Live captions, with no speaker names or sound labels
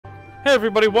Hey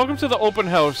everybody, welcome to the open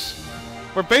house.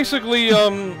 We're basically a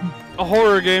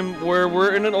horror game where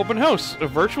we're in an open house, a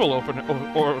virtual open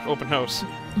house.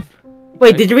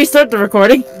 Wait, did you restart the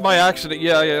recording? By accident,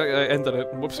 yeah, I ended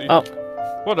it. Whoopsie. Oh.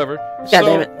 Whatever. God so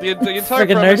damn it. the entire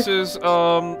Friggin' premise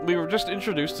nerd. is we were just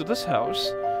introduced to this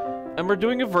house, and we're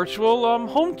doing a virtual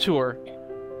home tour.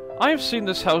 I have seen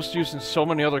this house used in so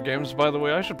many other games, by the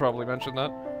way. I should probably mention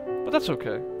that, but that's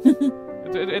okay.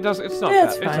 It's not Yeah,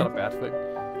 bad. It's not a bad thing.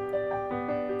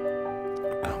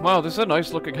 Wow, this is a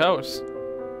nice looking house.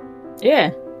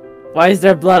 Yeah. Why is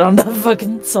there blood on the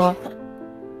fucking saw?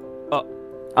 Oh.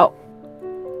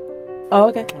 Oh,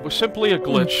 okay. It was simply a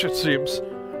glitch, it seems.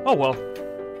 Oh well.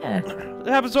 Yeah. It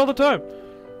happens all the time.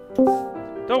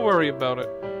 Don't worry about it.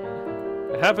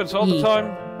 It happens all the time.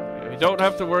 You don't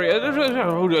have to worry.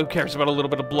 Who cares about a little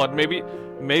bit of blood? Maybe,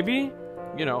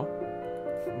 you know,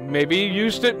 maybe he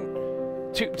used it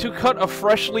to cut a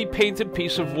freshly painted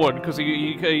piece of wood because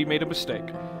he made a mistake.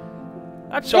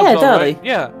 That sounds all totally. right.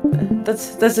 Yeah.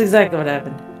 That's exactly what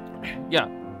happened. Yeah.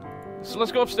 So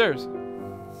let's go upstairs.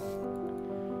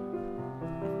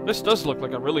 This does look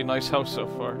like a really nice house so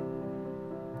far.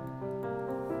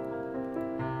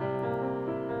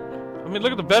 I mean,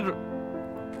 look at the bedroom.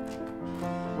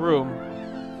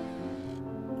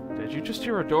 Did you just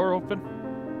hear a door open?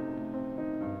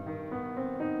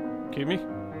 Kimi?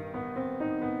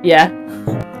 Yeah.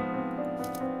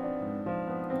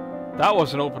 That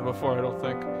wasn't open before, I don't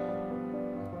think.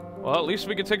 Well, at least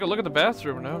we can take a look at the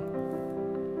bathroom now.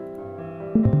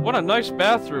 What a nice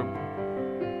bathroom.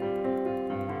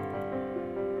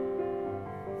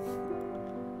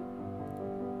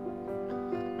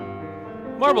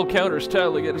 Marble counters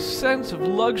tally get a sense of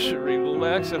luxury and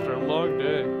relax after a long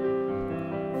day.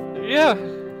 Yeah,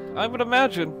 I would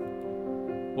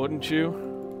imagine. Wouldn't you?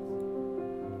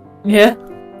 Yeah.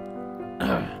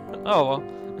 Oh well.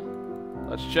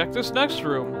 Let's check this next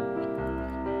room.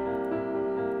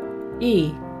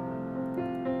 E.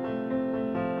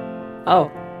 Oh.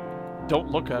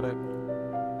 Don't look at it.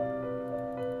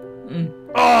 Mm.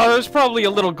 Oh, there's probably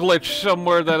a little glitch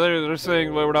somewhere that they're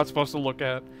saying we're not supposed to look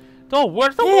at. Don't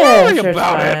worry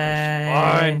about it.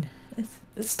 Fine.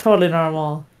 It's totally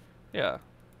normal. Yeah.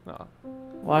 No.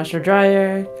 Washer,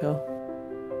 dryer, cool.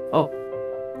 Oh.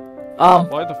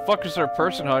 Why the fuck is there a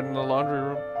person hiding in the laundry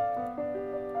room?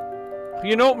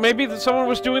 You know, maybe someone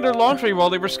was doing their laundry while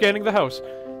they were scanning the house.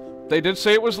 They did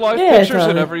say it was live pictures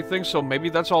and everything, so maybe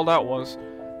that's all that was.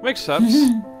 Makes sense.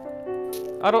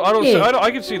 I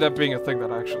can see that being a thing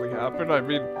that actually happened. I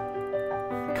mean,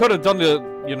 could have done the,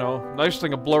 you know, nice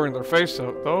thing of blurring their face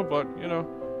out, though, but, you know.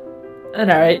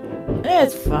 Alright.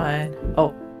 It's fine.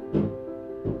 Oh.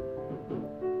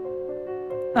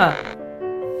 Huh.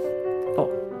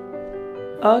 Oh.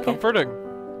 Okay. Comforting.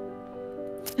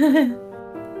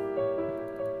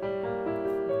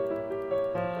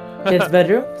 His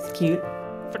bedroom? It's cute.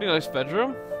 Pretty nice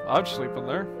bedroom. I'd sleep in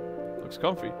there. Looks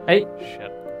comfy. Hey.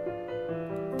 Shit.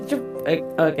 Did you...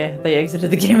 Okay, they exited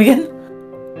the game again?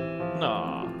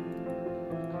 Nah.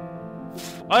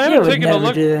 I haven't taken a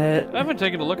look. Do that. I haven't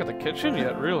taken a look at the kitchen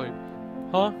yet, really.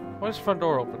 Huh? Why is the front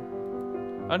door open?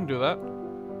 I didn't do that.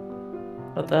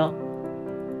 What the hell?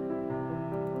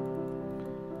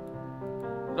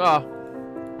 Ah.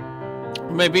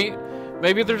 Maybe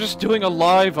they're just doing a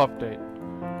live update.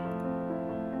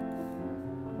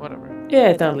 Whatever.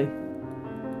 Yeah, totally.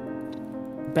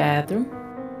 Bathroom?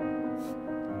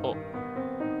 Oh.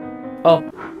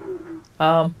 Oh.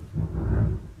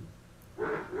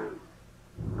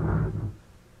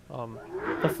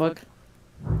 The fuck?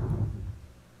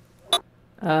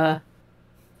 Oh.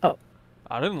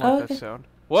 I didn't like that sound.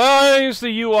 Why is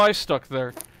the UI stuck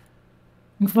there?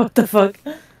 What the fuck?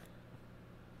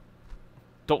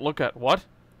 Don't look at what?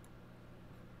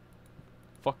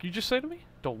 Fuck you just say to me?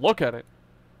 Don't look at it.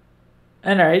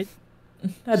 Alright.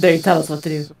 How dare you tell us what to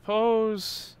do?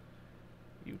 Suppose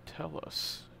you tell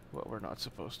us what we're not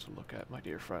supposed to look at, my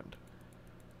dear friend.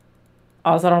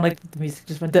 Also, I don't like the music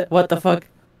just went what the fuck?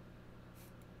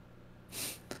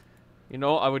 You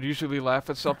know, I would usually laugh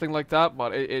at something like that,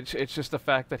 but it's just the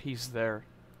fact that he's there.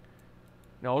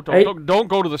 No, don't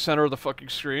go to the center of the fucking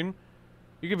screen.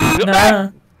 You can be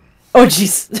nah. Oh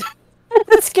jeez.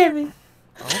 That scared me.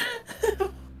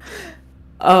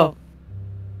 Oh.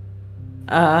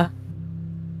 Oh.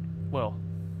 Well.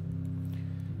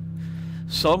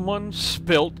 Someone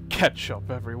spilt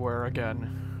ketchup everywhere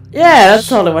again. Yeah, that's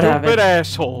totally what happened. Stupid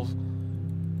assholes.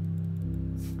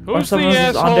 Who's the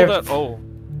asshole that... Oh.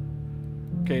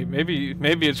 Okay,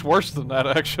 maybe it's worse than that,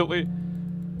 actually.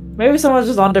 Maybe someone's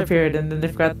just on their period and then they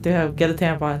forgot to get a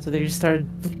tampon, so they just started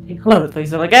all over the place.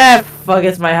 They're like, ah, fuck,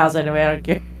 it's my house anyway, I don't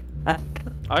care.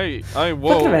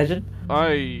 whoa. Imagine.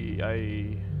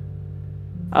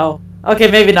 Oh,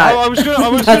 okay, maybe not. I was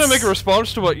gonna make a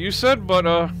response to what you said, but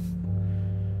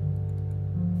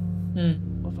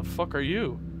what the fuck are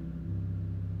you?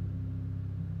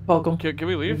 Welcome. Can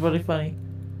we leave? It's really funny.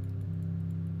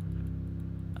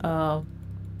 Oh,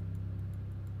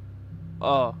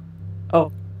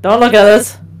 don't look at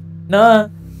us. Nah.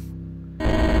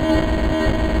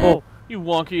 Oh, you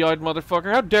wonky-eyed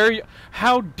motherfucker!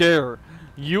 How dare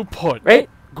you put right?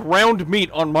 ground meat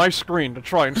on my screen to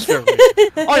try and scare me?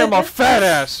 I am a fat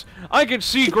ass. I can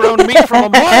see ground meat from a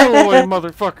mile away,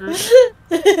 motherfucker.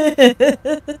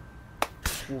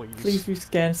 Please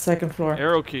rescan second floor.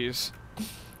 Arrow keys.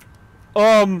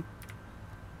 That's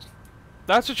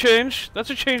a change. That's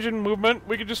a change in movement.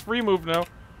 We can just remove now.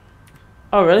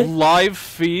 Oh, really? Live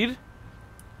feed?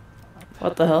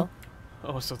 What the hell?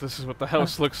 Oh, so this is what the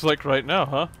house looks like right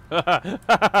now, huh?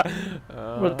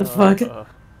 What the fuck?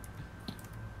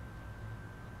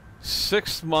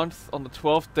 6th month on the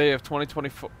 12th day of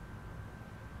 2024.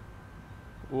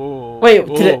 Whoa. Wait,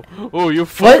 oh, you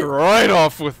fucked right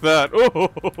off with that. Oh.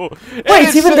 Wait,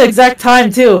 it's even the exact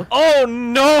time, too. Oh,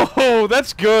 no!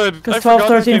 That's good. Because 12,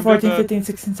 13, 14, 15,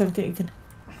 16, 17, 18.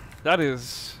 That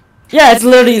is... Yeah, it's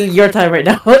literally your time right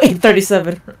now.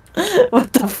 8:37.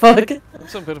 What the fuck?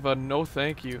 That's a bit of a no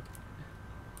thank you.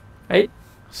 Right?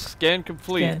 Scan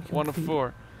complete. Scan 1 of complete.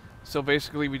 4. So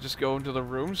basically we just go into the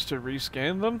rooms to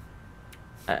rescan them?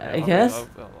 I guess.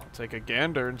 I'll take a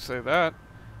gander and say that.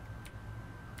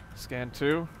 Scan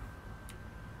 2.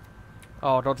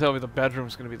 Oh, don't tell me the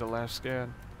bedroom's gonna be the last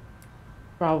scan.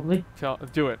 Probably.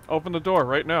 Do it. Open the door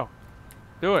right now.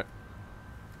 Do it.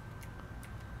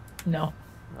 No.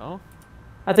 No?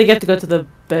 I think you have to go to the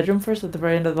bedroom first at the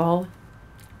very end of the hall.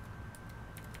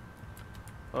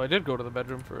 Oh, I did go to the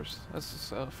bedroom first. That's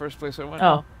the first place I went.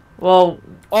 Oh. Well.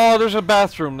 Oh, there's a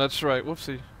bathroom. That's right.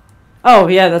 Whoopsie. Oh,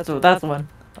 yeah, that's the one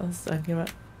I was thinking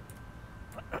about.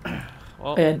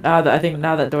 Well, Yeah, I think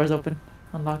now that door's open.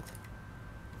 Unlocked.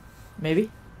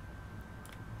 Maybe?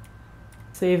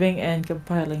 Saving and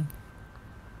compiling.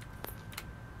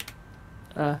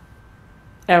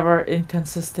 Error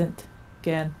inconsistent.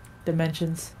 Again,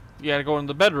 dimensions. you gotta go in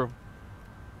the bedroom.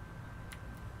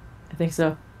 I think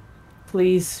so.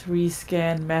 Please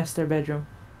rescan master bedroom.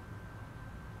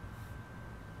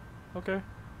 Okay.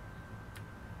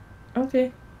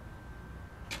 Okay.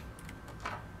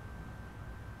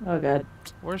 Oh god.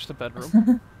 Where's the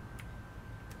bedroom?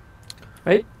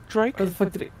 Right? Drake? Where the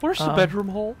fuck did it? Where's the bedroom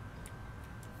hole?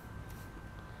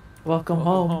 Welcome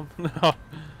home. No.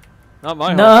 Not my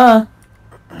home. Nah.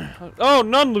 Oh,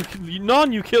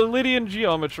 non-Euclidean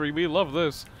geometry. We love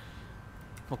this.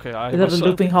 Okay, Is that a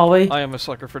looping hallway? I am a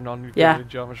sucker for non-Euclidean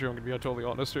geometry. I'm gonna be totally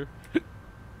honest here.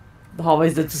 The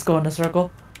hallways that just go in a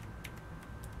circle.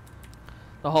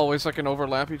 The hallways that can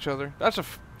overlap each other. That's a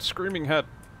screaming head.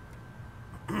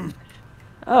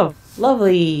 Oh,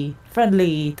 lovely,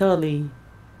 friendly, totally.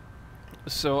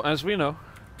 So, as we know,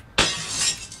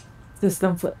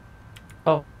 System flip.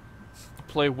 Oh,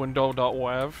 play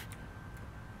window.wav.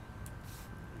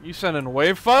 You sending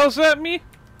WAV files at me?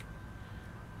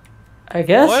 I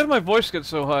guess. Why did my voice get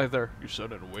so high there? You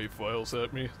sending WAV files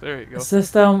at me? There you go.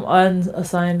 System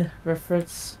unassigned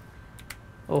reference.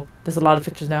 Oh, there's a lot of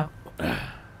pictures now.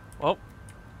 Well,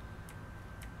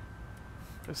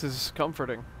 this is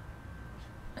comforting.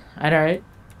 I know, right?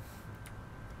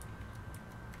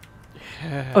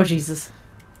 Oh, Jesus.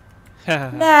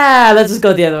 Nah, let's just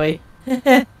go the other way.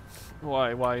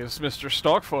 Why is Mr.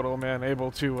 Stock Photo Man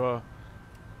able to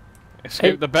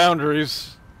escape the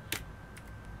boundaries?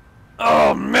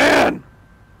 Oh man!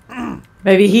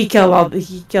 Maybe he killed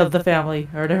the family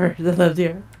or whatever that lived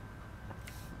here.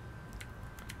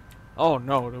 Oh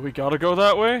no, do we gotta go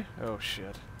that way? Oh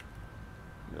shit.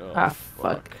 Oh,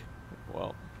 fuck.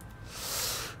 Well.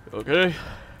 Okay.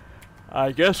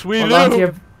 I guess we Hold on to do.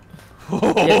 your...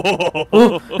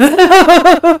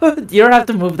 You don't have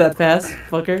to move that fast,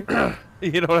 fucker.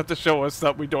 You don't have to show us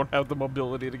that we don't have the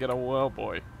mobility to get a well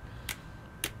boy.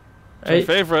 Right? My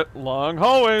favorite, long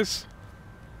hallways.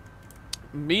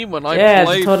 Me when I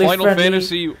play totally Final friendly.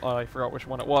 Fantasy, I forgot which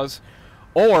one it was,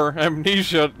 or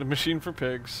Amnesia, the Machine for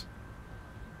Pigs.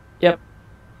 Yep.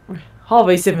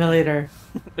 Hallway simulator.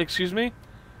 Excuse me?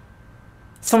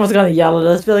 Someone's gonna yell at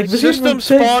us. Be like, System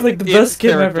spawn like the it best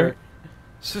game character. ever.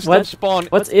 System spawn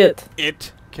What's it?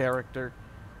 it character.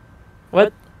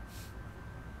 What?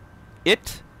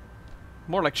 It?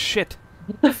 More like shit.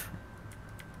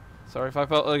 Sorry if I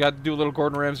felt like I had to do a little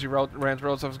Gordon Ramsay routes.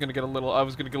 I was gonna get a little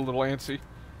antsy.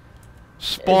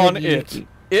 Spawn it.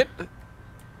 It.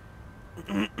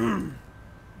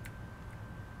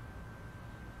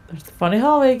 There's the funny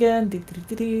hallway again. Dee, dee,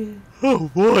 dee, dee. Oh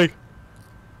boy.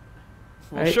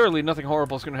 Well, Right. surely nothing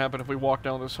horrible is going to happen if we walk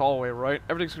down this hallway, right?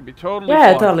 Everything's going to be totally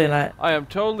Yeah, fine. totally not. I am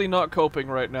totally not coping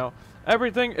right now.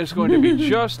 Everything is going to be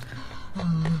just...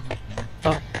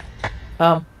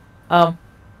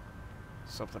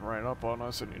 Something right up on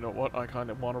us, and you know what? I kind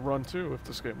of want to run too, if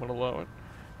this game would allow it.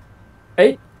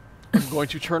 Hey? I'm going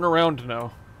to turn around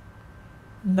now.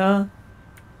 No.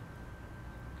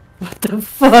 What the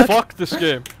fuck? Fuck this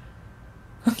game.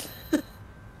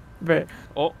 Right.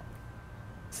 Oh,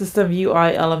 System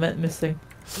UI element missing.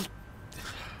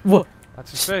 What?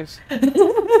 that's his face.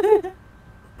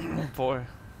 Oh boy.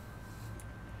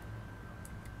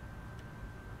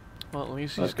 Well, at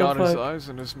least he's What the got his fuck? eyes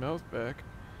and his mouth back.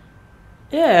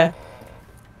 Yeah.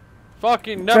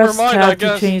 Fucking never Press mind, tab I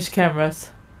guess. to change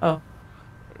cameras. Oh.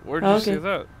 Where'd you see Okay.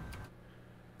 that?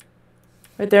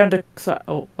 Right there on the side.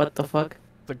 Oh, what the fuck?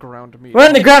 The ground meat. We're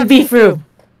in the ground beef room!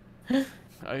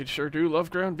 I sure do love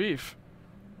ground beef.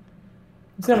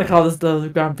 I'm just gonna call this the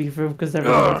ground beef room because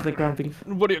everyone loves the ground beef.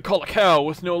 What do you call a cow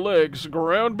with no legs?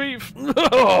 Ground beef?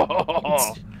 Nerd.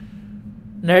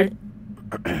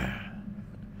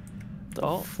 The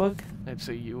Oh. fuck? It's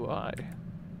a UI.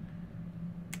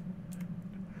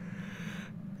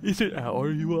 Is it our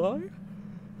UI?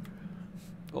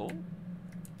 Oh.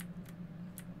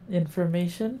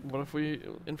 Information? What if we...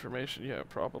 Information, yeah,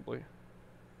 probably.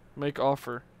 Make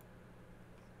offer.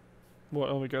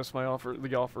 Well, let me guess my offer.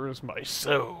 The offer is my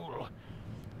soul.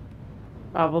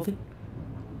 Probably.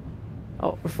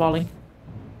 Oh, we're falling.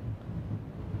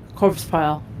 Corpse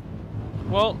pile.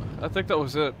 Well, I think that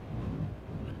was it.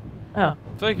 Oh.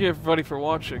 Thank you everybody for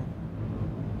watching.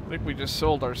 I think we just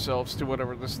sold ourselves to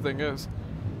whatever this thing is.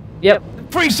 Yep.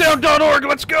 Freesound.org,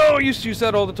 let's go! I used to use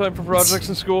that all the time for projects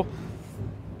in school.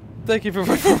 Thank you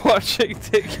everybody for watching.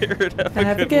 Take care and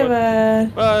have a good one.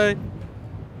 Bye.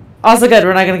 Also good,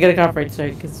 we're not gonna get a copyright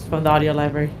strike because it's from the audio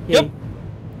library. Yay. Yep.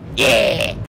 Yeah!